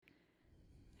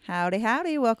Howdy,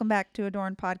 howdy. Welcome back to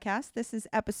Adorn Podcast. This is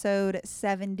episode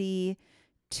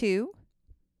 72.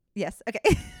 Yes,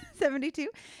 okay. 72.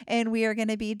 And we are going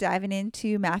to be diving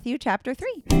into Matthew chapter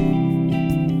 3.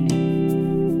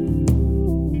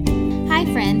 Hi,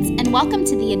 friends, and welcome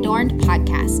to the Adorned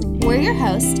Podcast. We're your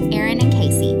hosts, Erin and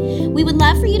Casey. We would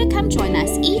love for you to come join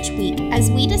us each week as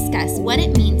we discuss what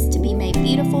it means to be made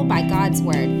beautiful by God's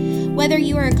Word. Whether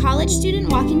you are a college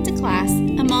student walking to class,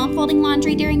 a mom folding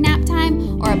laundry during nap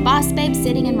time, or a boss babe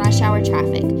sitting in rush hour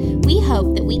traffic, we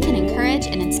hope that we can encourage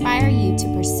and inspire you to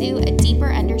pursue a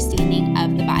deeper understanding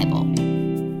of the Bible.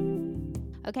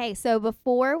 Okay, so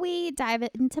before we dive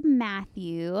into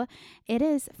Matthew, it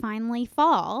is finally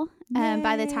fall.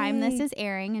 By the time this is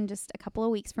airing, in just a couple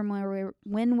of weeks from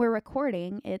when we're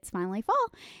recording, it's finally fall,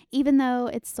 even though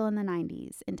it's still in the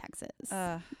 90s in Texas.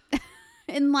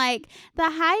 In like the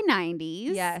high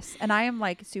 90s. Yes. And I am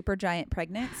like super giant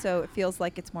pregnant, so it feels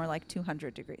like it's more like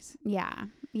 200 degrees. Yeah,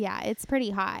 it's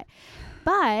pretty hot.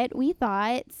 But we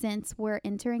thought since we're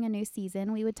entering a new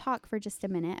season, we would talk for just a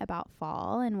minute about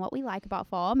fall and what we like about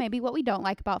fall, maybe what we don't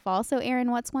like about fall. So,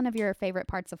 Erin, what's one of your favorite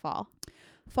parts of fall?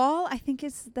 Fall, I think,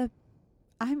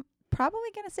 I'm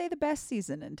probably going to say the best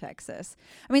season in Texas.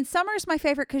 I mean, summer is my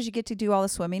favorite because you get to do all the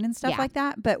swimming and stuff like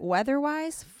that. But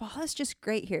weather-wise, fall is just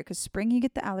great here because spring you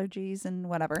get the allergies and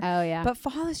whatever. Oh, yeah. But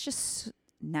fall is just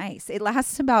nice. It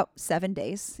lasts about 7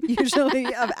 days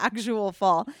usually of actual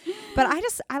fall. But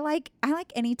I like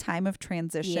any time of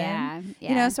transition. Yeah.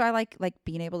 You know, so I like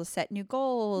being able to set new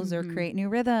goals or create new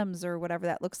rhythms or whatever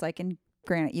that looks like. And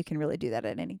granted, you can really do that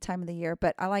at any time of the year,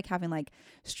 but I like having like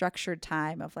structured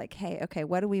time of like, hey, okay,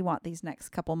 what do we want these next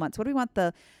couple months? What do we want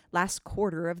the last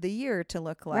quarter of the year to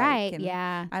look like? Right. And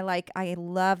yeah. I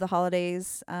love the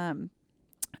holidays.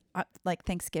 Like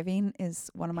Thanksgiving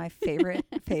is one of my favorite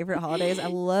holidays. I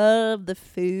love the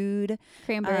food.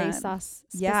 Cranberry sauce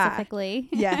specifically.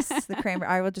 Yeah. Yes, the cranberry.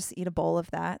 I will just eat a bowl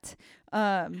of that.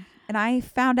 And I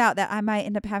found out that I might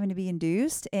end up having to be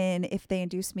induced. And if they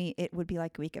induce me, it would be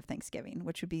like a week of Thanksgiving,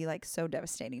 which would be like so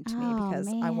devastating to me because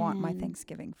I want my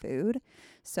Thanksgiving food.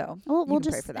 So we'll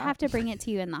just have to bring it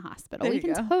to you in the hospital. We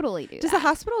can totally do that. Does the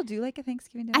hospital do like a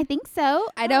Thanksgiving dinner? I think so.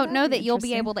 I don't know that you'll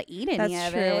be able to eat any That's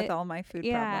of true it. with all my food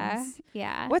problems.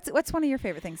 Yeah. What's one of your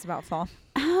favorite things about fall?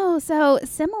 Oh, so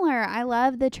similar. I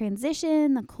love the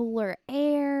transition, the cooler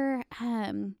air.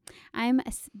 I'm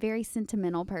a very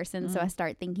sentimental person, so I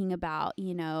start thinking about,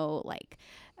 like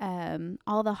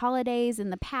all the holidays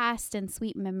in the past and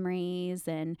sweet memories,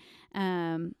 and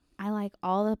I like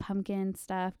all the pumpkin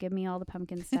stuff. Give me all the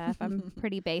pumpkin stuff. I'm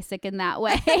pretty basic in that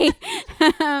way.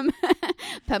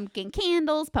 Pumpkin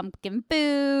candles, pumpkin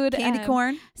food, Candy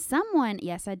corn.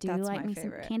 Yes, I do. That's like me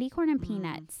favorite. some candy corn and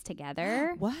peanuts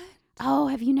together. What? Oh,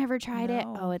 have you never tried it?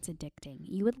 No. Oh, it's addicting.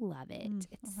 You would love it.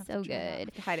 It's so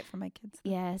good. Hide it from my kids.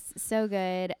 Yes, so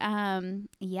good.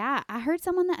 Yeah, I heard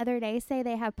someone the other day say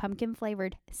they have pumpkin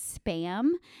flavored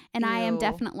Spam, and I am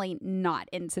definitely not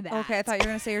into that. Okay, I thought you were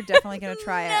going to say you're definitely going to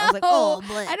try it. I was like, oh,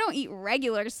 bleh. I don't eat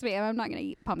regular Spam. I'm not going to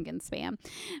eat pumpkin Spam.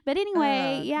 But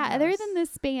anyway, other than the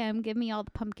Spam, give me all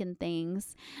the pumpkin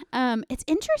things. It's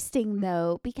interesting,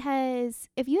 though, because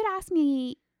if you had asked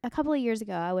me a couple of years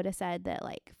ago, I would have said that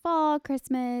like fall,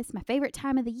 Christmas, my favorite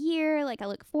time of the year. Like I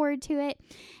look forward to it.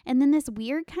 And then this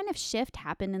weird kind of shift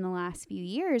happened in the last few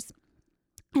years.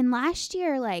 And last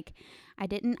year,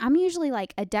 I'm usually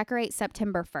like a decorate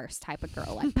September 1st type of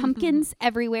girl, like pumpkins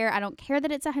everywhere. I don't care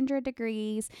that it's 100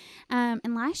 degrees.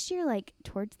 And last year, like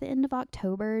towards the end of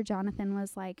October, Jonathan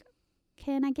was like,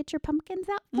 can I get your pumpkins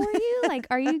out for you? Like,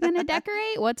 are you going to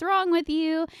decorate? What's wrong with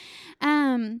you?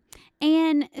 And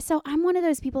so I'm one of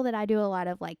those people that I do a lot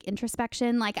of like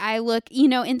introspection. Like I look,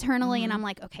 internally and I'm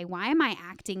like, okay, why am I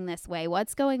acting this way?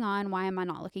 What's going on? Why am I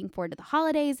not looking forward to the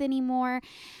holidays anymore?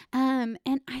 And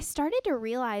I started to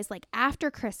realize like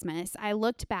after Christmas, I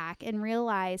looked back and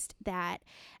realized that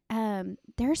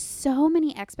there's so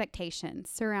many expectations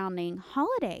surrounding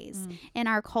holidays in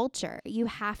our culture. You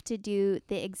have to do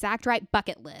the exact right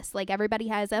bucket list. Like everybody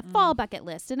has a fall bucket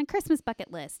list and a Christmas bucket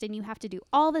list, and you have to do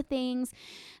all the things.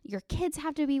 Your kids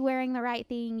have to be wearing the right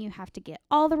thing. You have to get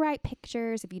all the right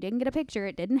pictures. If you didn't get a picture,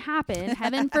 it didn't happen.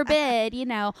 Heaven forbid,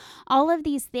 all of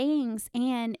these things.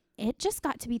 And it just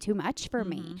got to be too much for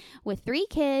me with 3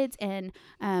 kids and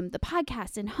the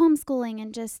podcast and homeschooling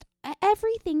and just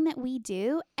everything that we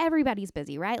do. Everybody's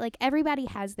busy, right? Like everybody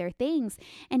has their things,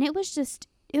 and it was just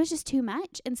too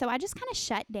much. And so I just kind of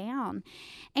shut down.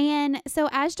 And so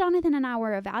as Jonathan and I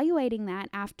were evaluating that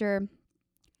after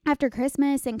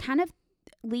Christmas and kind of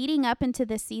leading up into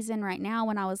this season right now,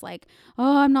 when I was like,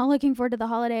 oh, I'm not looking forward to the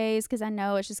holidays because I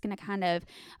know it's just going to kind of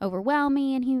overwhelm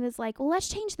me. And he was like, well, let's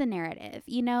change the narrative,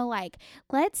 like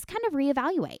let's kind of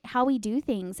reevaluate how we do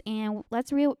things, and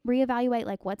let's reevaluate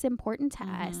like what's important to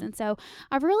us. And so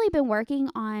I've really been working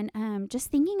on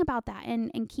just thinking about that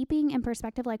and keeping in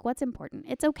perspective like what's important.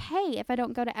 It's okay if I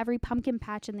don't go to every pumpkin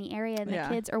patch in the area and the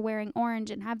kids are wearing orange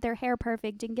and have their hair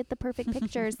perfect and get the perfect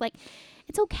pictures. Like,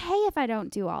 it's okay if I don't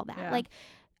do all that. Like,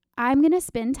 I'm going to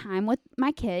spend time with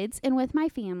my kids and with my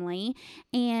family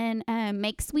and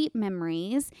make sweet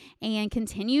memories and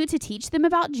continue to teach them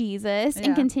about Jesus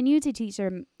and continue to teach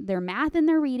them their math and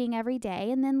their reading every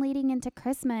day. And then leading into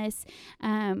Christmas,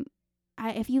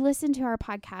 if you listen to our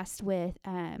podcast with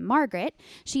Margaret,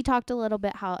 she talked a little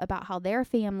bit about how their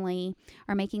family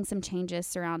are making some changes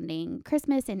surrounding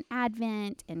Christmas and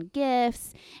Advent and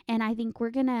gifts. And I think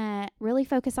we're going to really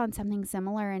focus on something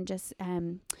similar and just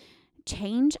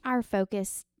change our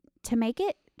focus to make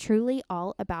it truly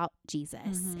all about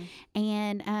Jesus.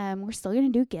 And we're still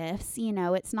going to do gifts.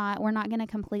 We're not going to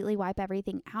completely wipe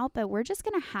everything out, but we're just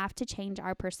going to have to change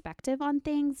our perspective on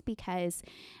things because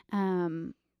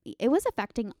it was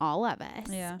affecting all of us.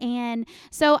 And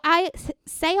so I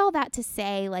say all that to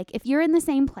say, like, if you're in the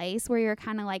same place where you're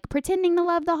kind of like pretending to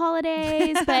love the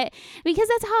holidays, but because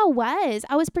that's how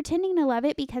I was pretending to love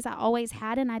it because I always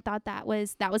had, and I thought that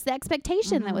was the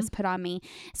expectation that was put on me.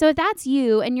 So if that's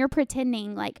you and you're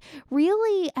pretending, like,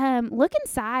 really look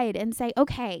inside and say,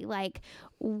 okay, like,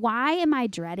 why am I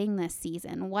dreading this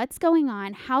season? What's going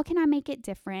on? How can I make it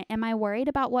different? Am I worried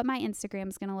about what my Instagram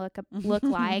is going to look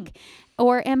like?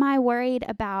 Or am I worried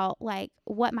about like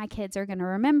what my kids are going to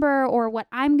remember or what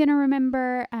I'm going to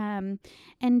remember?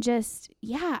 And just,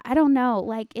 I don't know.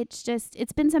 Like, it's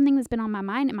been something that's been on my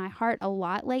mind and my heart a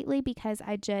lot lately because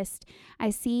I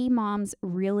see moms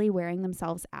really wearing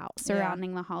themselves out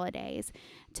surrounding the holidays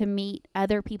to meet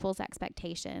other people's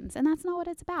expectations. And that's not what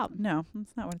it's about. No,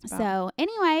 that's not what it's about. So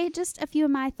anyway, just a few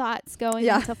of my thoughts going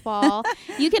into fall.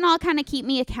 You can all kind of keep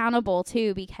me accountable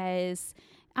too, because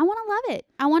I want to love it.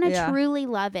 I want to truly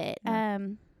love it.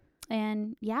 And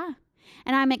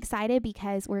I'm excited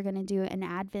because we're going to do an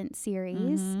Advent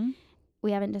series.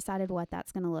 We haven't decided what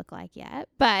that's going to look like yet,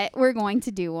 but we're going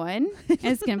to do one.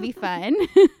 It's going to be fun.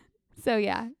 So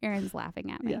Erin's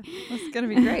laughing at me. It's going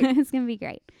to be great. It's going to be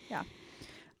great. Yeah.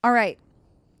 All right.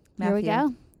 Matthew, Here we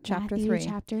go. Chapter Matthew, 3.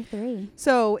 Chapter 3.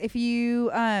 So if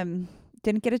you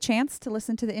didn't get a chance to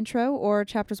listen to the intro or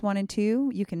chapters 1 and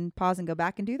 2, you can pause and go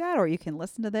back and do that, or you can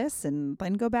listen to this and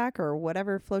then go back, or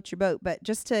whatever floats your boat. But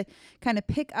just to kind of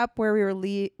pick up where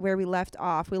we left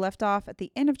off. We left off at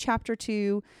the end of chapter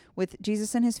 2 with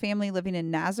Jesus and his family living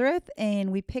in Nazareth,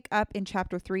 and we pick up in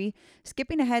chapter 3,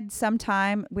 skipping ahead some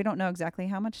time. We don't know exactly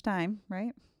how much time,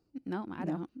 right? No, I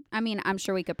don't. I mean, I'm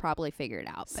sure we could probably figure it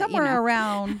out. Somewhere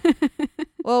around.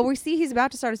 Well, we see he's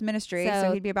about to start his ministry,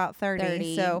 so he'd be about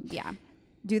 30. So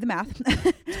do the math.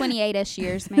 28-ish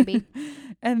years, maybe.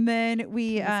 And then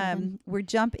we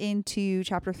jump into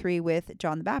chapter 3 with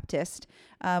John the Baptist,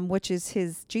 which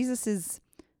is Jesus's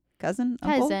cousin,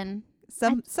 uncle?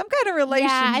 Some kind of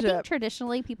relationship. Yeah, I think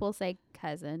traditionally people say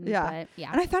cousin. Yeah. But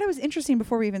And I thought it was interesting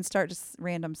before we even start, just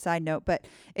random side note, but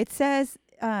it says,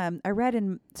 I read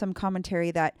in some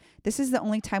commentary that this is the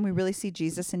only time we really see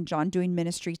Jesus and John doing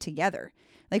ministry together.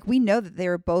 Like, we know that they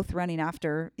were both running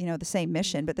after, the same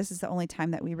mission, but this is the only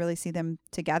time that we really see them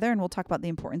together. And we'll talk about the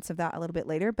importance of that a little bit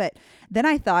later. But then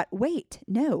I thought, wait,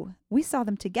 no, we saw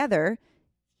them together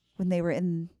when they were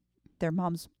in their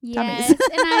mom's tummies. And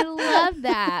I love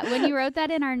that. When you wrote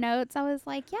that in our notes, I was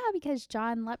like, because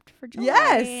John leapt for joy.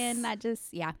 Yes. And that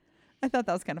just, I thought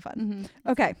that was kind of fun.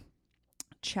 Okay.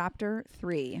 Chapter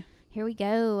 3. Here we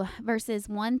go. Verses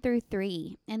 1 through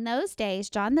 3. In those days,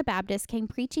 John the Baptist came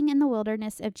preaching in the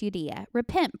wilderness of Judea.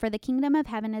 Repent, for the kingdom of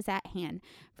heaven is at hand.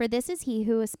 For this is he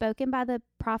who was spoken by the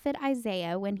prophet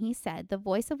Isaiah when he said, the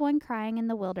voice of one crying in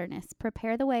the wilderness,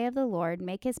 prepare the way of the Lord,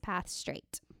 make his path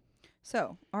straight.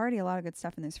 So already a lot of good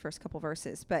stuff in these first couple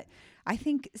verses, but I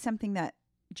think something that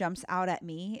jumps out at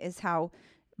me is how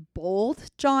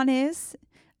bold John is.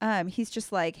 He's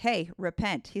just like, hey,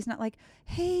 repent. He's not like,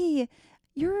 hey,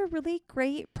 you're a really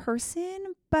great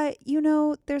person, but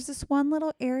there's this one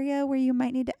little area where you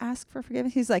might need to ask for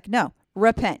forgiveness. He's like, no,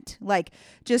 repent, like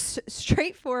just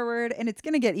straightforward. And it's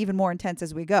going to get even more intense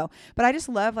as we go. But I just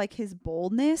love like his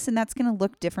boldness, and that's going to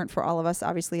look different for all of us,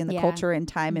 obviously, in the culture and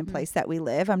time and place that we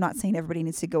live. I'm not saying everybody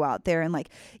needs to go out there and like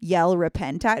yell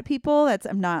repent at people.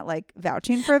 I'm not like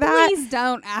vouching for that. Please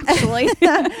don't, actually.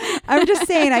 I'm just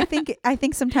saying, I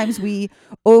think sometimes we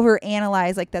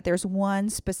overanalyze like that there's one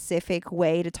specific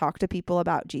way to talk to people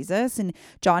about Jesus. And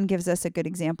John gives us a good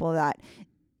example of that.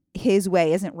 His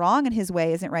way isn't wrong and his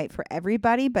way isn't right for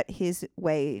everybody, but his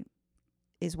way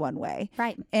is one way.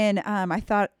 Right. And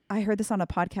I heard this on a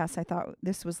podcast. I thought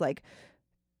this was like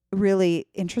really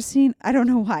interesting. I don't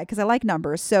know why, because I like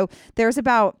numbers. So there's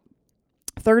about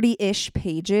 30-ish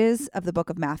pages of the book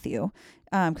of Matthew,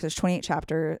 because there's 28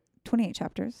 chapters.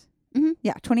 Mm-hmm.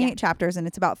 Yeah, 28 chapters, and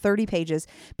it's about 30 pages.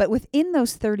 But within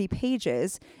those 30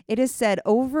 pages, it is said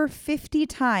over 50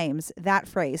 times that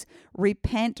phrase,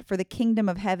 repent for the kingdom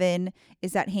of heaven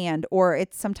is at hand, or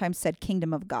it's sometimes said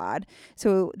kingdom of God.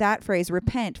 So that phrase,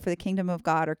 repent for the kingdom of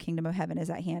God or kingdom of heaven is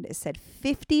at hand, is said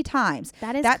 50 times.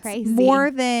 That's crazy.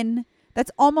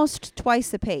 That's almost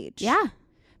twice a page. Yeah.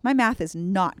 My math is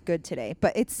not good today,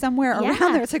 but it's somewhere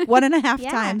around there. It's like 1.5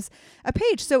 times a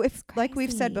page. So if, like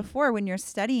we've said before, when you're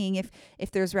studying, if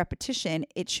there's repetition,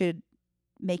 it should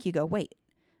make you go, wait,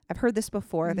 I've heard this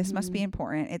before. This must be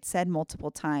important. It's said multiple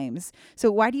times.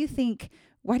 So why do you think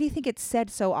it's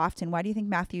said so often? Why do you think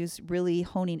Matthew's really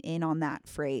honing in on that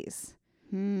phrase?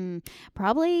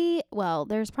 Probably, well,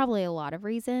 there's probably a lot of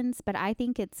reasons, but I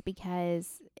think it's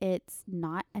because it's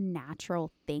not a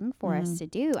natural thing for us to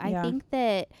do. I think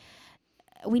that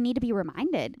we need to be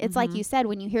reminded. It's like you said,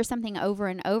 when you hear something over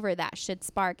and over, that should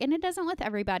spark, and it doesn't with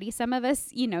everybody. Some of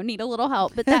us, need a little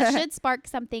help, but that should spark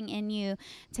something in you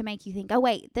to make you think, oh,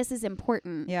 wait, this is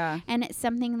important. Yeah. And it's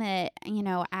something that,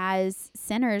 as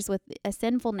sinners with a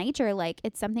sinful nature, like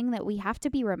it's something that we have to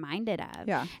be reminded of.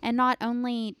 Yeah. And not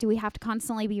only do we have to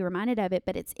constantly be reminded of it,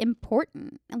 but it's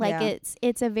important. Like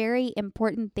it's a very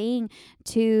important thing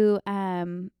to,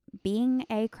 being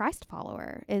a Christ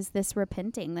follower, is this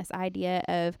repenting, this idea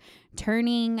of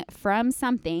turning from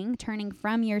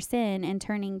your sin and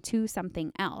turning to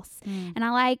something else. And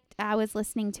I was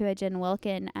listening to a Jen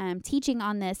Wilkin teaching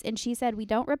on this, and she said, we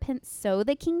don't repent so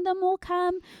the kingdom will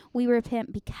come. We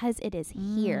repent because it is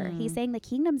here. He's saying the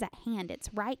kingdom's at hand. It's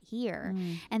right here.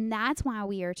 And that's why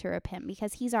we are to repent,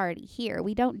 because he's already here.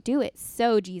 We don't do it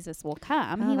so Jesus will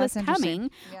come. He was coming,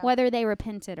 whether they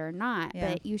repented or not,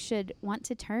 but you should want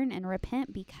to turn and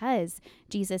repent because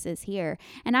Jesus is here.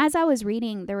 And as I was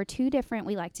reading, there were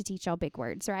we like to teach all big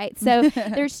words, right? So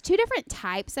there's 2 different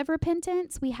types of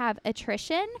repentance. We have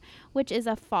attrition, which is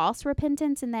a false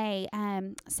repentance, and they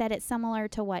said it's similar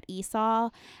to what Esau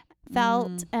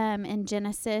felt in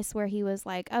Genesis, where he was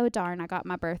like, oh darn, I got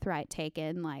my birthright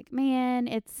taken. Like, man,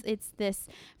 it's this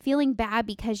feeling bad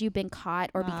because you've been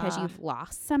caught or because you've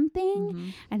lost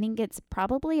something. I think it's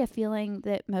probably a feeling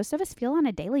that most of us feel on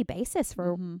a daily basis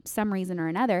for some reason or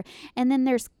another. And then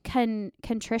there's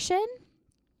contrition.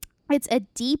 It's a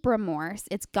deep remorse.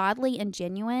 It's godly and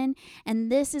genuine. And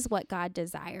this is what God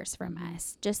desires from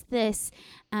us. Just this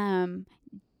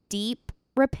deep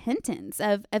repentance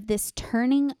of this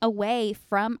turning away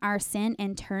from our sin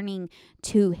and turning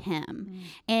to him.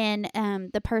 And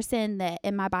the person that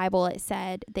in my Bible, it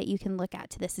said that you can look at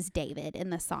to this is David in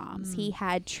the Psalms. He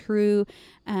had true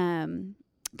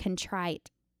contrite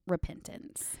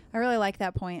repentance. I really like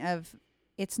that point of,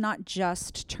 it's not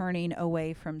just turning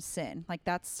away from sin. Like,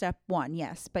 that's step 1,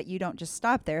 yes. But you don't just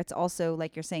stop there. It's also,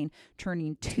 like you're saying,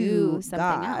 turning to something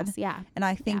God. else. Yeah. And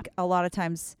I think a lot of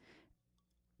times,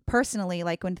 personally,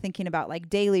 like when thinking about like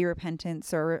daily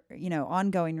repentance or,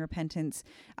 ongoing repentance,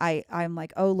 I'm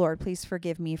like, oh Lord, please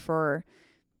forgive me for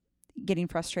getting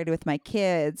frustrated with my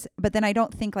kids. But then I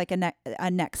don't think like a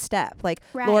next step, like,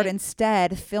 Lord,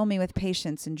 instead fill me with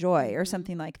patience and joy or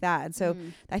something like that. And so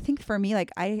I think for me,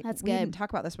 like we didn't talk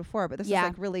about this before, but this is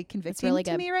like really convicting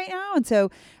to me right now. And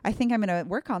so I think I'm going to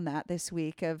work on that this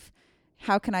week of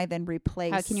how can I then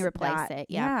replace how can you replace that? it?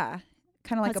 Yeah.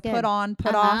 Kind of like That's a good. put on,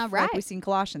 put off, right. like we see in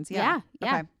Colossians. Yeah.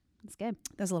 Okay. That's good.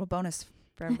 That's a little bonus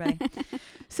for everybody.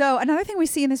 So another thing we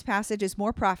see in this passage is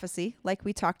more prophecy. Like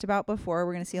we talked about before,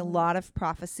 we're going to see a lot of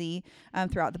prophecy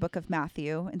throughout the book of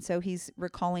Matthew. And so he's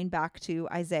recalling back to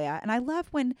Isaiah. And I love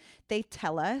when they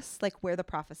tell us like where the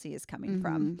prophecy is coming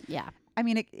from. Yeah. I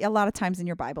mean, a lot of times in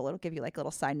your Bible, it'll give you like a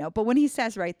little side note. But when he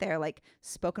says right there, like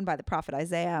spoken by the prophet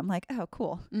Isaiah, I'm like, oh,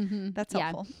 cool. That's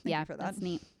helpful. Thank you for that. That's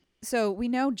neat. So we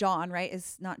know John, right,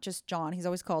 is not just John. He's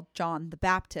always called John the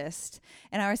Baptist.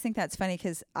 And I always think that's funny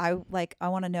because I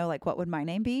want to know, like, what would my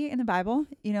name be in the Bible?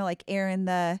 Like Aaron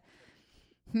the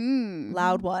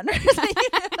loud one.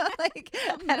 Like,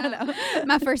 I don't know.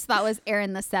 My first thought was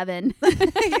Aaron the 7.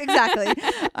 Exactly.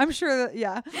 I'm sure that,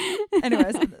 yeah.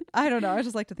 Anyways, I don't know. I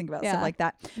just like to think about stuff like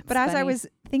that. But as I was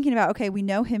thinking about, okay, we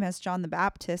know him as John the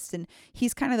Baptist, and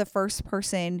he's kind of the first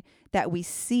person that we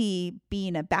see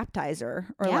being a baptizer,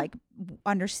 or like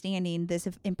understanding this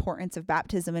importance of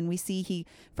baptism. And we see he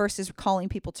first is calling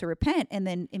people to repent and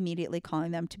then immediately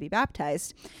calling them to be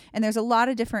baptized. And there's a lot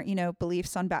of different,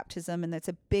 beliefs on baptism, and that's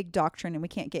a big doctrine, and we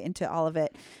can't get into all of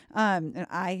it. And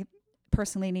I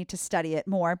personally need to study it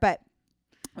more, but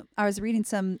I was reading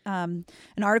an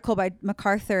article by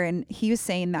MacArthur, and he was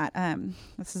saying that,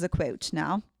 this is a quote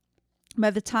now, by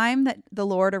the time that the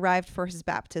Lord arrived for his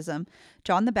baptism,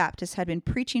 John the Baptist had been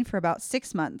preaching for about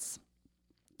 6 months,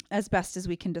 as best as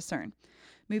we can discern,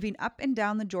 moving up and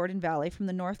down the Jordan Valley from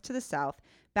the north to the south,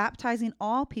 baptizing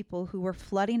all people who were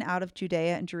flooding out of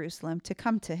Judea and Jerusalem to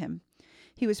come to him.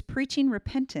 He was preaching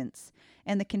repentance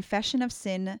and the confession of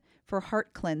sin for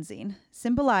heart cleansing,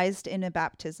 symbolized in a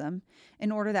baptism, in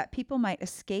order that people might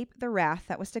escape the wrath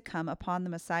that was to come upon the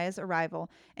Messiah's arrival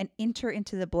and enter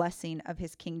into the blessing of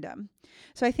his kingdom.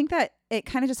 So I think that it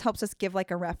kind of just helps us give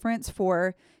like a reference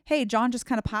for, hey, John just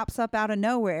kind of pops up out of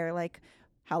nowhere. Like,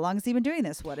 how long has he been doing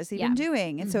this? What has he been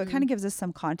doing? And so it kind of gives us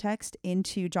some context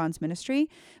into John's ministry.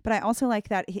 But I also like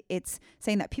that it's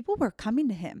saying that people were coming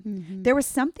to him. There was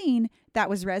something that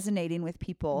was resonating with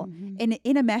people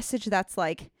in a message that's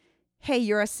like, hey,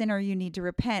 you're a sinner, you need to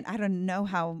repent. I don't know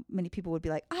how many people would be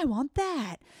like, I want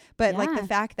that. But like the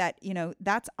fact that,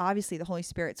 that's obviously the Holy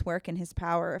Spirit's work and his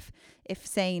power. If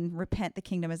saying repent, the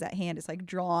kingdom is at hand, is like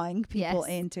drawing people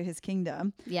into his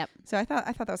kingdom. Yep. So I thought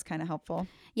that was kind of helpful.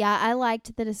 Yeah, I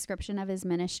liked the description of his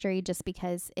ministry just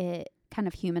because it kind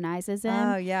of humanizes him.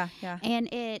 Oh, yeah, yeah.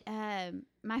 And it,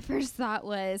 my first thought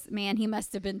was, man, he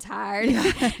must have been tired.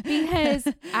 Because,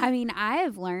 I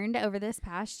have learned over this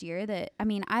past year that,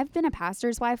 I've been a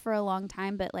pastor's wife for a long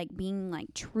time, but like being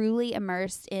like truly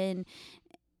immersed in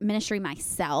ministry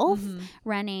myself,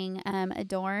 running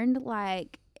Adorned,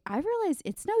 like, I realized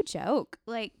it's no joke,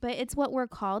 like, but it's what we're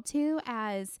called to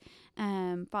as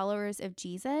followers of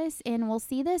Jesus. And we'll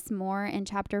see this more in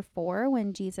chapter 4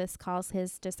 when Jesus calls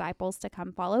his disciples to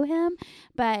come follow him.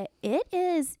 But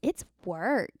it's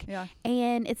work. Yeah.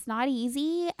 And it's not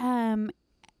easy.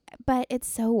 But it's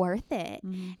so worth it.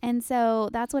 And so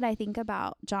that's what I think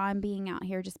about John being out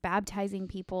here just baptizing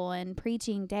people and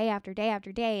preaching day after day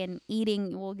after day and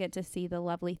eating. We'll get to see the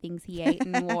lovely things he ate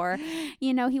and wore.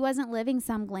 He wasn't living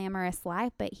some glamorous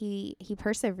life, but he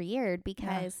persevered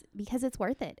because it's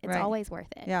worth it. It's always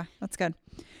worth it. Yeah, that's good.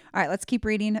 All right, let's keep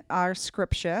reading our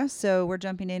scripture. So we're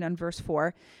jumping in on verse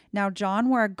 4. Now John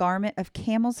wore a garment of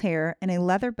camel's hair and a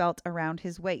leather belt around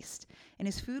his waist, and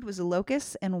his food was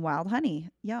locusts and wild honey.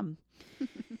 Yum.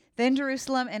 Then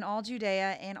Jerusalem and all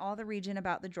Judea and all the region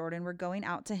about the Jordan were going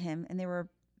out to him, and they were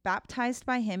baptized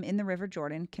by him in the river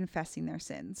Jordan, confessing their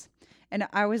sins. And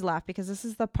I always laugh because this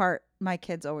is the part my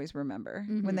kids always remember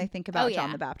when they think about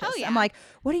John the Baptist. I'm like,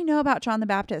 what do you know about John the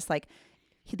Baptist? Like,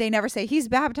 they never say he's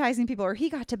baptizing people or he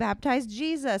got to baptize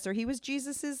Jesus or he was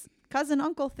Jesus's cousin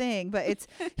uncle thing, but it's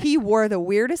he wore the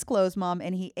weirdest clothes, Mom,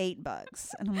 and he ate bugs.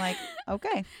 And I'm like,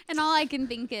 okay. And all I can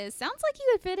think is, sounds like you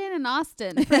would fit in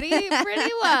Austin pretty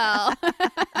well.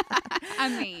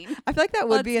 I feel like that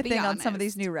would be a thing on some of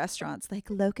these new restaurants, like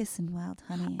locusts and wild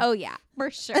honey. Oh yeah,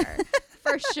 for sure.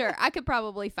 For sure. I could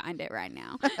probably find it right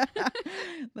now.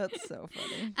 That's so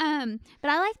funny.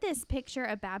 But I like this picture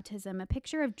of baptism, a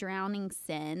picture of drowning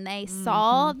sin. They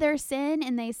saw their sin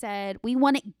and they said, we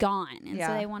want it gone. And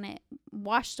so they want it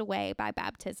washed away by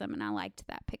baptism. And I liked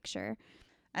that picture.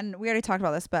 And we already talked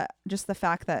about this, but just the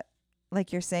fact that,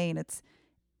 like you're saying,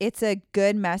 it's a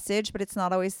good message, but it's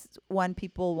not always one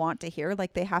people want to hear.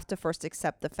 Like, they have to first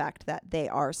accept the fact that they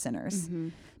are sinners.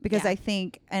 Because I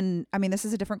think, and this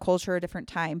is a different culture, a different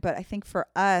time, but I think for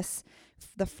us,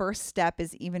 the first step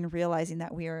is even realizing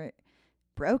that we are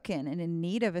broken and in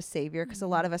need of a savior. Because a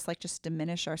lot of us like just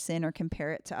diminish our sin or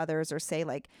compare it to others or say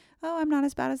like, oh, I'm not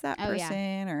as bad as that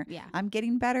person or I'm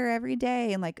getting better every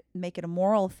day, and like make it a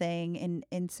moral thing.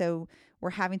 And so we're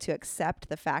having to accept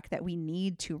the fact that we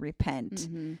need to repent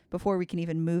before we can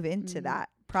even move into that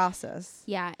process.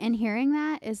 Yeah. And hearing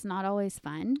that is not always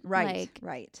fun. Right.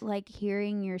 Like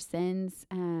hearing your sins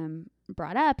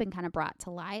brought up and kind of brought to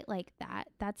light like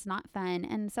that's not fun.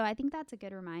 And so I think that's a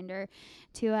good reminder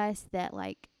to us that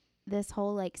like this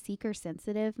whole like seeker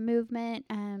sensitive movement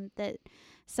that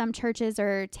some churches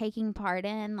are taking part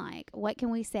in. Like, what can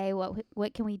we say?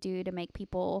 What can we do to make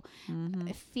people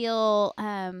feel,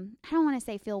 I don't want to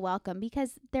say feel welcome,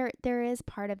 because there is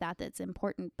part of that that's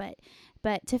important, but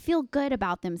to feel good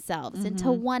about themselves and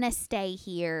to want to stay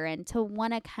here and to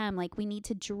want to come. Like, we need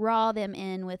to draw them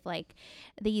in with like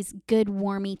these good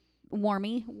warm and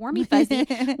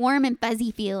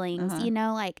fuzzy feelings, you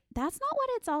know, like that's not what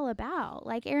it's all about.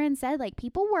 Like Aaron said, like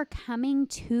people were coming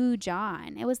to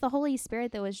John. It was the Holy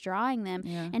Spirit that was drawing them,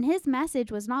 and his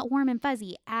message was not warm and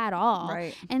fuzzy at all.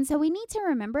 Right. And so we need to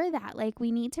remember that. Like,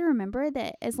 we need to remember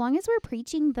that as long as we're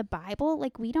preaching the Bible,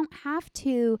 like we don't have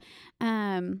to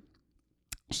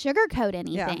sugarcoat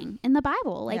anything in the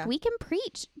Bible. Like we can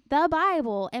preach the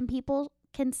Bible and people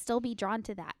can still be drawn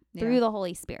to that through the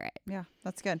Holy Spirit. Yeah,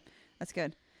 that's good. That's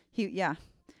good.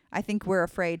 I think we're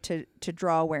afraid to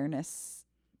draw awareness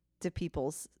to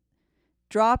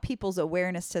draw people's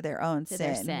awareness to their own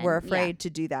sin. We're afraid to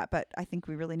do that, but I think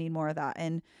we really need more of that.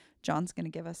 And John's going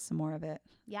to give us some more of it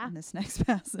in this next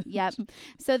passage. Yep.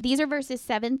 So these are verses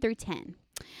 7 through 10.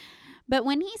 But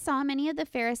when he saw many of the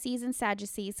Pharisees and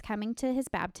Sadducees coming to his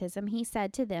baptism, he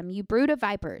said to them, "You brood of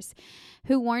vipers,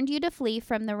 who warned you to flee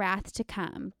from the wrath to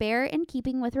come, bear in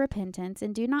keeping with repentance,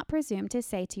 and do not presume to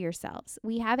say to yourselves,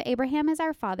 'We have Abraham as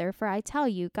our father,' for I tell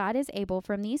you, God is able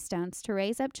from these stones to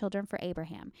raise up children for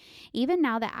Abraham. Even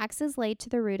now the axe is laid to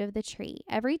the root of the tree.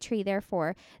 Every tree,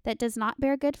 therefore, that does not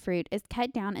bear good fruit is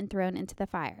cut down and thrown into the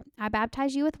fire. I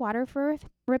baptize you with water for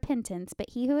repentance, but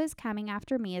he who is coming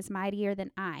after me is mightier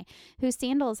than I, whose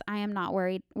sandals I am not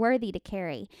worthy to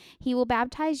carry. He will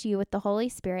baptize you with the Holy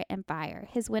Spirit and fire.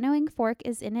 His winnowing fork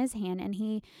is in his hand, and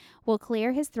he will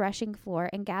clear his threshing floor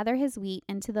and gather his wheat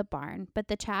into the barn, but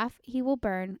the chaff he will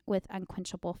burn with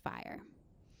unquenchable fire."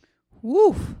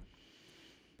 Woo!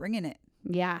 Bringing it.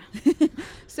 Yeah.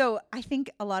 So I think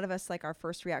a lot of us, like, our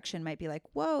first reaction might be like,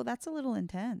 whoa, that's a little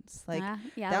intense. Like,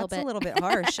 that's a little bit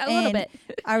harsh. Little bit.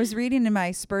 I was reading in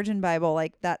my Spurgeon Bible,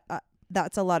 like that,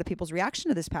 that's a lot of people's reaction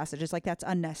to this passage. It's like, that's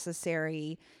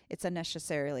unnecessary. It's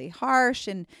unnecessarily harsh.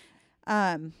 And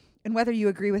whether you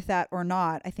agree with that or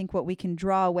not, I think what we can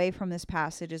draw away from this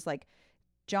passage is like,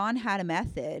 John had a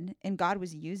method and God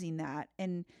was using that.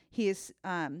 And he is,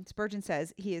 Spurgeon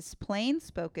says, he is plain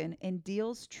spoken and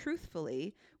deals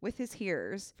truthfully with his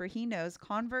hearers, for he knows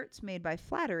converts made by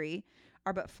flattery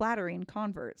are but flattering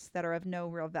converts that are of no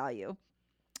real value.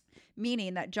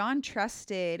 Meaning that John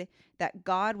trusted that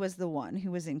God was the one who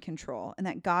was in control and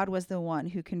that God was the one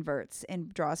who converts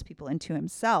and draws people into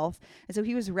himself. And so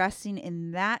he was resting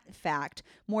in that fact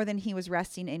more than he was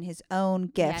resting in his own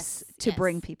gifts to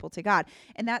bring people to God.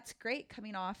 And that's great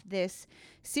coming off this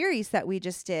series that we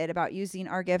just did about using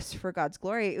our gifts for God's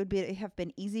glory. It would have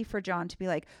been easy for John to be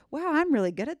like, wow, I'm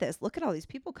really good at this. Look at all these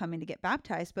people coming to get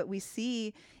baptized. But we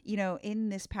see, in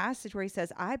this passage where he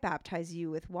says, I baptize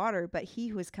you with water, but he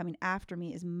who is coming after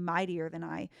me is mightier than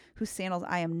I, whose sandals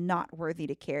I am not worthy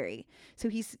to carry. So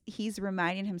he's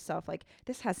reminding himself, like,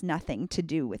 this has nothing to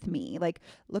do with me. Like,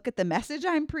 look at the message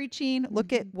I'm preaching.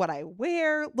 Look at what I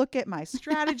wear. Look at my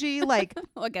strategy. Like,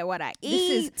 look at what I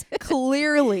eat. This is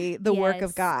clearly the work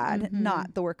of God,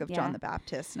 not the work of John the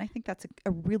Baptist. And I think that's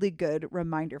a really good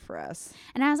reminder for us.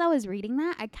 And as I was reading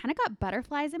that, I kind of got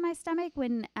butterflies in my stomach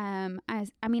when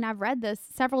I've read this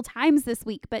several times this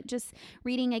week, but just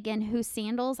reading again, whose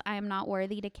sandals I am not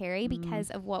worthy to carry, because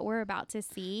of what we're about to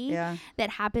see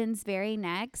that happens very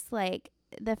next. Like,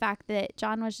 the fact that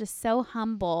John was just so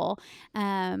humble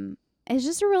is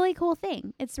just a really cool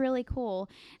thing. It's really cool.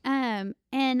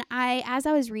 And as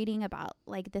I was reading about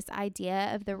like this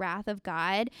idea of the wrath of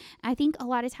God, I think a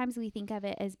lot of times we think of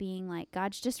it as being like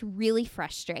God's just really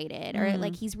frustrated or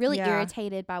like he's really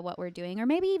irritated by what we're doing, or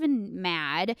maybe even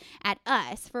mad at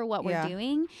us for what we're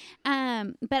doing.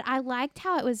 But I liked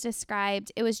how it was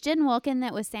described. It was Jen Wilkin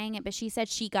that was saying it, but she said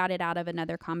she got it out of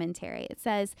another commentary. It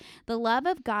says, the love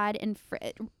of God and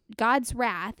God's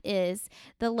wrath is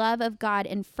the love of God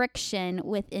in friction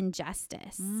with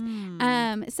injustice.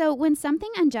 So when something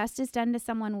unjust is done to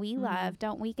someone we love,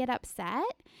 don't we get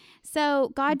upset?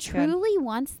 So God truly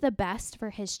wants the best for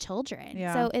his children.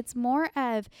 So it's more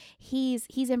of he's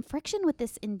in friction with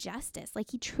this injustice.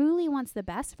 Like, he truly wants the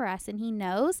best for us, and he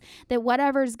knows that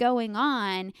whatever's going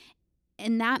on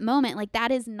in that moment, like,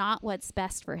 that is not what's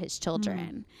best for his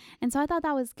children. And so I thought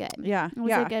that was good. It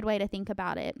was a good way to think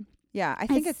about it. Yeah, I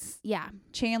think it's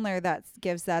Chandler that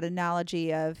gives that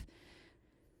analogy of,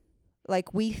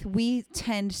 like, we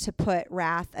tend to put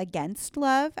wrath against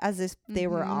love as if they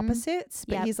were opposites.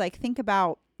 But he's like, think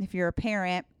about if you're a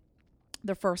parent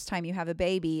the first time you have a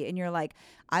baby and you're like,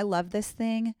 I love this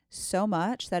thing so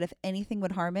much that if anything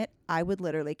would harm it, I would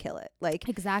literally kill it. Like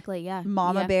Exactly. Yeah.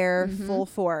 mama Yeah. bear, Mhm. full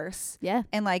force. Yeah.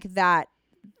 And like that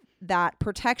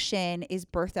protection is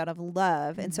birthed out of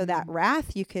love. And so that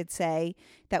wrath, you could say,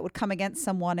 that would come against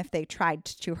someone if they tried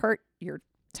to hurt your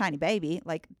tiny baby,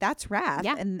 like that's wrath.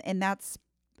 Yeah. And that's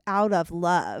out of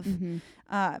love.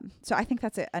 Mm-hmm. So I think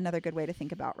that's another good way to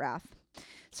think about wrath.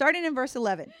 Starting in verse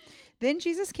 11. Then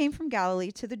Jesus came from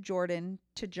Galilee to the Jordan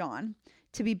to John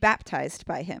to be baptized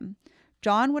by him.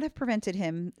 John would have prevented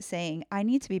him, saying, I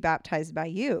need to be baptized by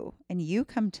you, and you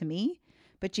come to me?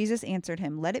 But Jesus answered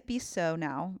him, let it be so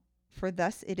now, for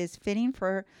thus it is fitting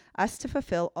for us to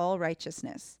fulfill all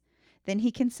righteousness. Then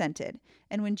he consented.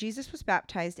 And when Jesus was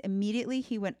baptized, immediately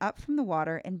he went up from the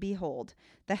water, and behold,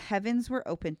 the heavens were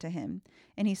opened to him.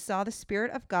 And he saw the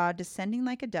Spirit of God descending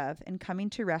like a dove and coming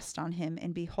to rest on him.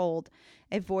 And behold,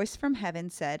 a voice from heaven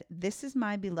said, this is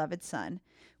my beloved Son,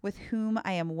 with whom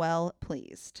I am well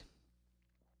pleased.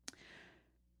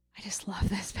 I just love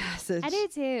this passage. I do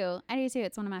too.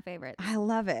 It's one of my favorites. I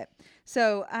love it.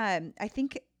 So I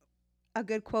think a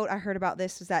good quote I heard about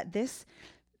this was that this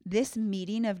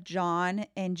meeting of John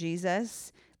and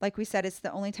Jesus, like we said, it's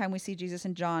the only time we see Jesus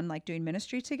and John like doing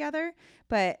ministry together.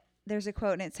 But there's a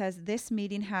quote and it says, this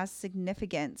meeting has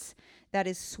significance that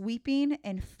is sweeping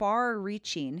and far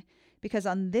reaching, because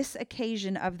on this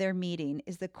occasion of their meeting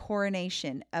is the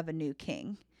coronation of a new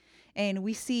king. And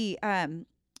we see, I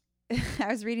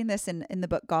was reading this in the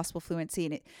book Gospel Fluency,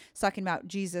 and it's talking about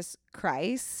Jesus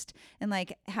Christ and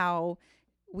like how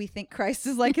we think Christ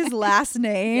is like his last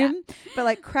name, but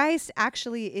like Christ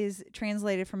actually is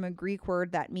translated from a Greek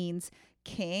word that means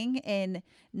king, and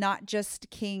not just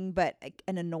king, but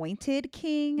an anointed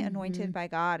king, anointed by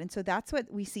God. And so that's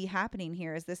what we see happening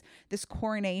here is this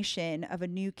coronation of a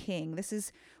new king. This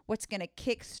is what's going to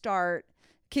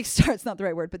kickstart's not the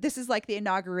right word, but this is like the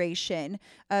inauguration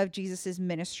of Jesus's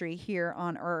ministry here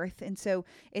on earth. And so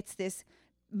it's this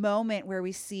moment where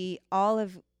we see all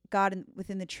of God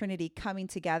within the Trinity coming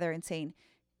together and saying,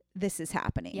 this is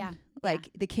happening. Yeah. Like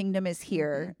the kingdom is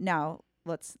here. Now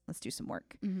let's do some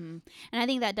work. And I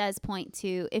think that does point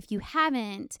to, if you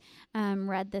haven't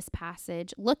read this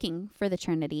passage looking for the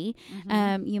Trinity,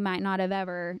 you might not have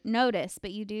ever noticed,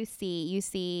 but you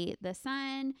see the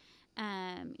Son,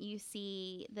 you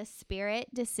see the Spirit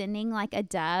descending like a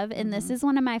dove. And this is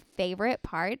one of my favorite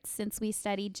parts since we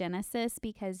studied Genesis,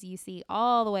 because you see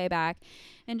all the way back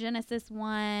in Genesis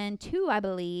 1:2, I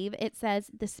believe, it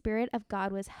says the Spirit of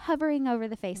God was hovering over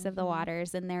the face of the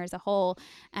waters. And there's a whole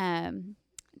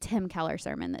Tim Keller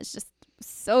sermon that's just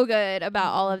so good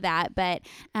about all of that. But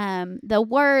the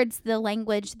words, the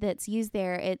language that's used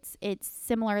there, it's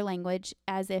similar language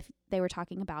as if they were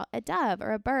talking about a dove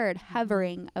or a bird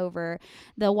hovering over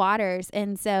the waters.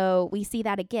 And so we see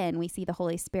that again. We see the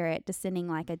Holy Spirit descending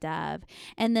like a dove.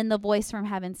 And then the voice from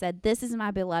heaven said, this is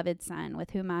my beloved Son,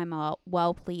 with whom I'm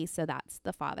well pleased. So that's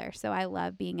the Father. So I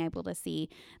love being able to see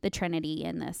the Trinity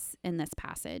in this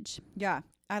passage. Yeah.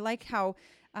 I like how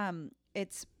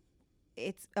it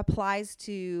applies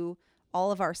to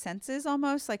all of our senses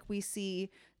almost. Like we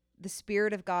see the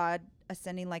Spirit of God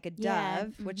ascending like a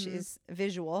dove, which is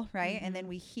visual, right? And then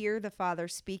we hear the Father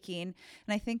speaking. And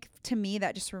I think to me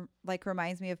that just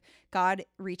reminds me of God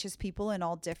reaches people in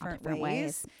all different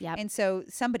ways. Yep. And so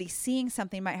somebody seeing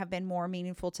something might have been more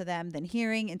meaningful to them than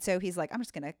hearing. And so he's like, I'm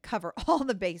just going to cover all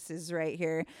the bases right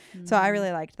here. So I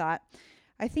really liked that.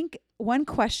 I think one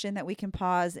question that we can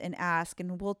pause and ask,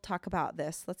 and we'll talk about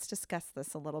this, let's discuss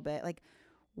this a little bit. Like,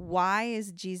 why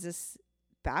is Jesus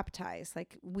baptized?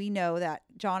 Like, we know that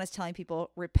John is telling people,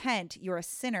 repent, you're a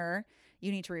sinner,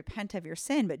 you need to repent of your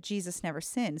sin, but Jesus never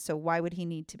sinned. So why would he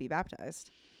need to be baptized?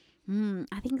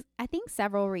 I think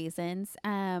several reasons.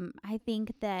 I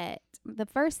think that the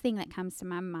first thing that comes to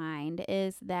my mind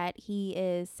is that he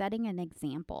is setting an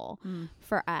example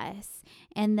for us,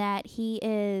 and that he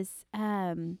is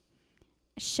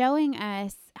showing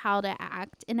us how to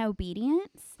act in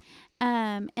obedience.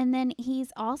 And then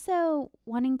he's also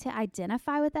wanting to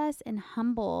identify with us and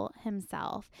humble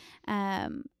himself.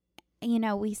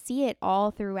 We see it all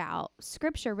throughout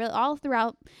Scripture, really all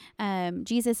throughout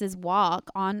Jesus's walk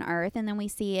on earth. And then we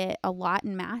see it a lot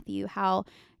in Matthew, how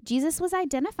Jesus was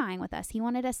identifying with us. He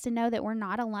wanted us to know that we're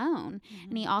not alone.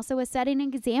 And he also was setting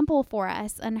an example for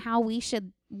us on how we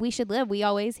should live. We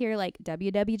always hear like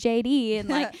WWJD, and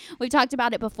like we've talked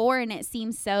about it before, and it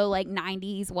seems so like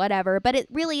 90s, whatever, but it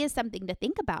really is something to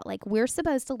think about. Like, we're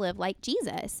supposed to live like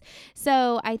Jesus.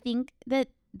 So I think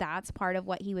that's part of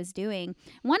what he was doing.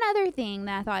 One other thing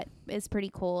that I thought is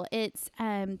pretty cool, it's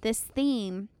this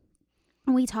theme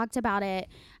And we talked about it,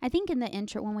 I think in the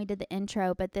intro, when we did the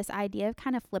intro, but this idea of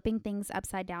kind of flipping things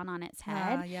upside down on its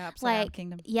head. Yeah, upside down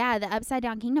kingdom. Yeah, the upside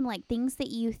down kingdom, like things that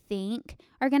you think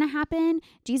are going to happen,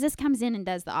 Jesus comes in and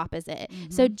does the opposite.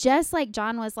 Mm-hmm. So just like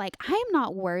John was like, I am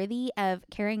not worthy of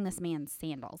carrying this man's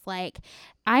sandals. Like,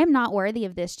 I am not worthy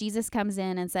of this. Jesus comes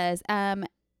in and says,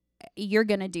 you're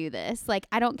going to do this. Like,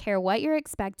 I don't care what you're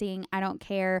expecting. I don't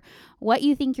care what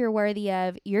you think you're worthy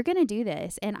of. You're going to do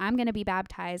this, and I'm going to be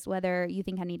baptized whether you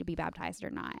think I need to be baptized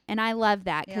or not. And I love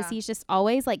that because he's just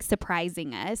always like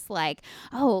surprising us. Like,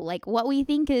 oh, like what we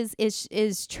think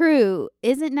is true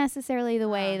isn't necessarily the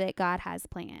way that God has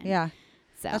planned. Yeah.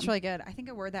 So that's really good. I think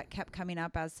a word that kept coming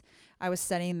up as I was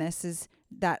studying this is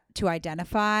that to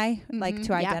identify, like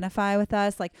to identify with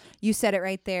us. Like you said it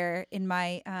right there in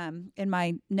my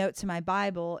notes in my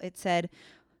Bible. It said,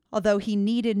 although he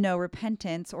needed no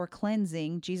repentance or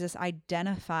cleansing, Jesus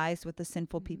identifies with the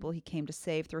sinful people he came to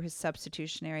save through his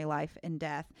substitutionary life and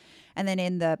death. And then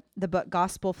in the book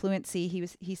Gospel Fluency,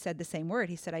 he said the same word.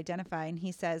 He said identify, and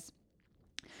he says,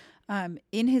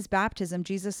 in his baptism,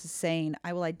 Jesus is saying,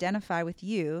 I will identify with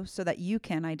you so that you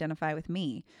can identify with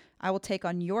me. I will take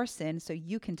on your sin so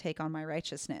you can take on my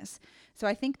righteousness. So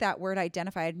I think that word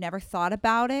identify, I'd never thought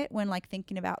about it when like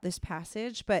thinking about this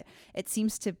passage, but it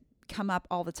seems to come up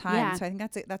all the time. Yeah. So I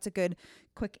think that's a good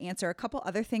quick answer. A couple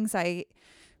other things I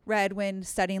read when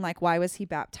studying, like, why was he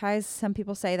baptized? Some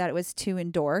people say that it was to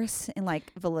endorse and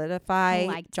like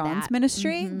validify John's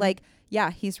ministry. Mm-hmm. Like, yeah,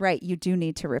 he's right. You do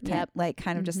need to repent. Yep. Like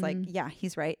kind of just like, yeah,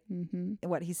 he's right.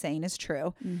 What he's saying is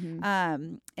true.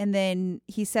 And then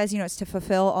he says, it's to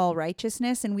fulfill all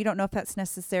righteousness. And we don't know if that's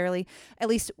necessarily, at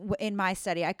least in my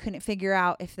study, I couldn't figure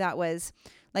out if that was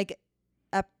like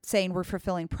saying we're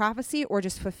fulfilling prophecy or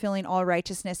just fulfilling all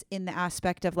righteousness in the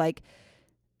aspect of like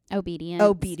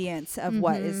obedience of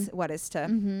what is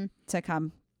to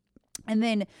come. And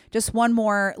then just one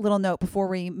more little note before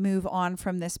we move on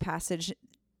from this passage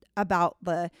about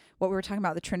what we were talking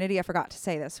about, the Trinity. I forgot to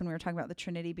say this when we were talking about the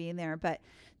Trinity being there, but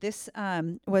this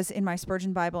was in my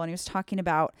Spurgeon Bible, and he was talking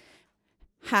about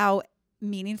how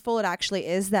meaningful it actually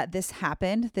is that this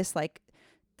happened, this like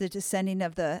the ascending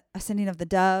of the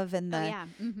dove and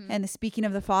and the speaking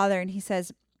of the Father. And he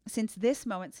says, since this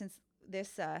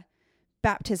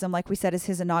baptism, like we said, is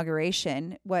his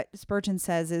inauguration, what Spurgeon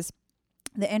says is,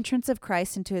 the entrance of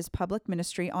Christ into his public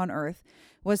ministry on earth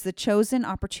was the chosen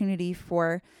opportunity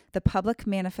for the public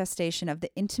manifestation of the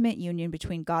intimate union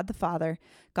between God the Father,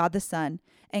 God the Son,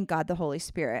 and God the Holy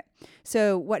Spirit.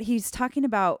 So what he's talking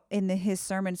about in his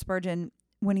sermon, Spurgeon,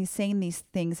 when he's saying these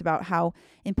things about how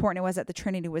important it was that the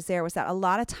Trinity was there, was that a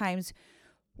lot of times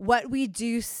what we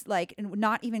do, like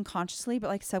not even consciously, but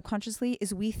like subconsciously,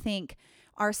 is we think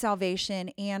our salvation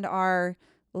and our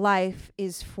life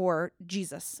is for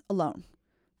Jesus alone,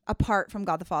 apart from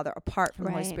God the Father, apart from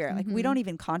the Holy Spirit. Like we don't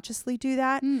even consciously do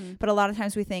that. But a lot of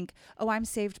times we think, oh, I'm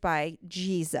saved by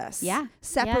Jesus. Yeah.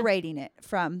 Separating it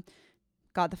from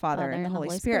God the Father and the Holy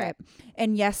Spirit.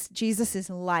 And yes, Jesus's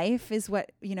life is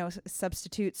what,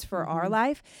 substitutes for our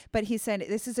life. But he said,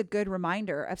 this is a good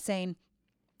reminder of saying,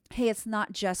 hey, it's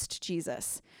not just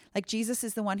Jesus. Like Jesus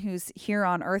is the one who's here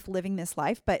on earth living this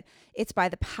life, but it's by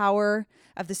the power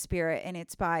of the Spirit and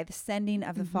it's by the sending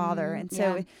of the Father. And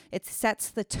so it sets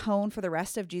the tone for the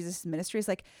rest of Jesus' ministry. It's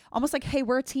like almost like, hey,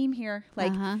 we're a team here.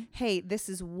 Like, hey, this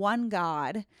is one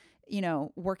God,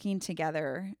 working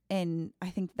together. And I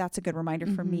think that's a good reminder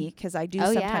for me, because I do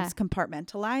sometimes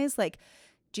compartmentalize, like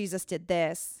Jesus did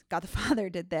this, God the Father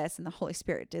did this, and the Holy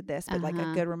Spirit did this. But like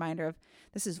a good reminder of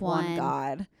this is one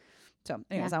God. So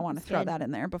anyways, I want to throw that in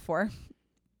there before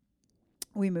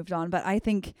we moved on. But I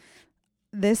think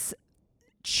this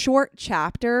short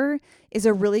chapter is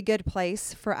a really good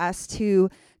place for us to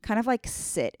kind of like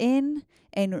sit in.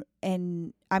 And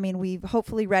I mean, we've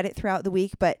hopefully read it throughout the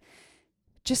week, but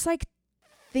just like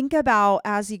think about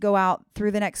as you go out through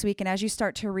the next week and as you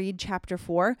start to read chapter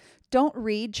 4, don't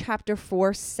read chapter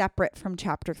 4 separate from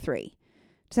chapter 3.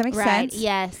 Does that make sense?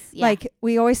 Yes. Yeah. Like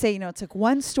we always say, it's like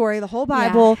one story, the whole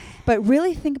Bible, but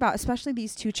really think about, especially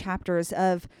these two chapters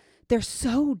they're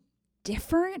so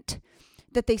different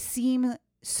that they seem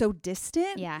so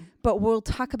distant. Yeah. But we'll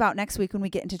talk about next week when we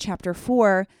get into chapter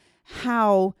 4,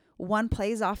 how one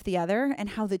plays off the other and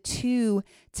how the two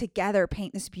together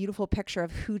paint this beautiful picture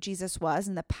of who Jesus was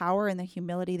and the power and the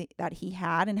humility that he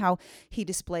had, and how he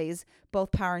displays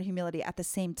both power and humility at the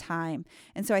same time.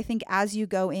 And so I think as you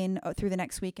go in through the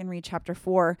next week and read chapter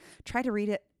 4, try to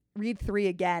read 3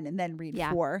 again and then read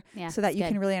 4 so that you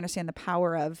can really understand the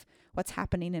power of what's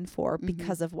happening in 4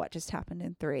 because of what just happened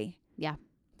in 3. Yeah.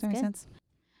 Does that make sense?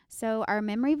 So our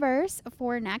memory verse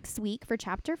for next week for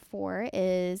chapter 4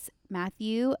 is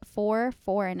Matthew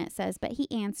 4:4, and it says, "But he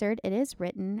answered, it is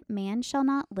written, man shall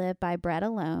not live by bread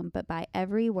alone, but by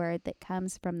every word that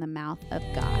comes from the mouth of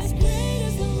God."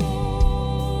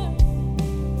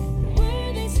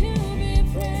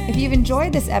 If you've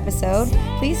enjoyed this episode,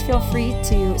 please feel free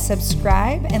to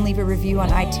subscribe and leave a review on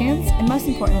iTunes, and most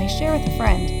importantly, share with a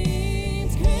friend.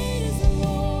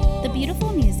 The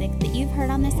beautiful music that you've heard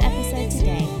on this episode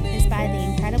today is by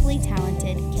the incredibly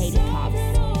talented Katie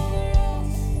Cobbs.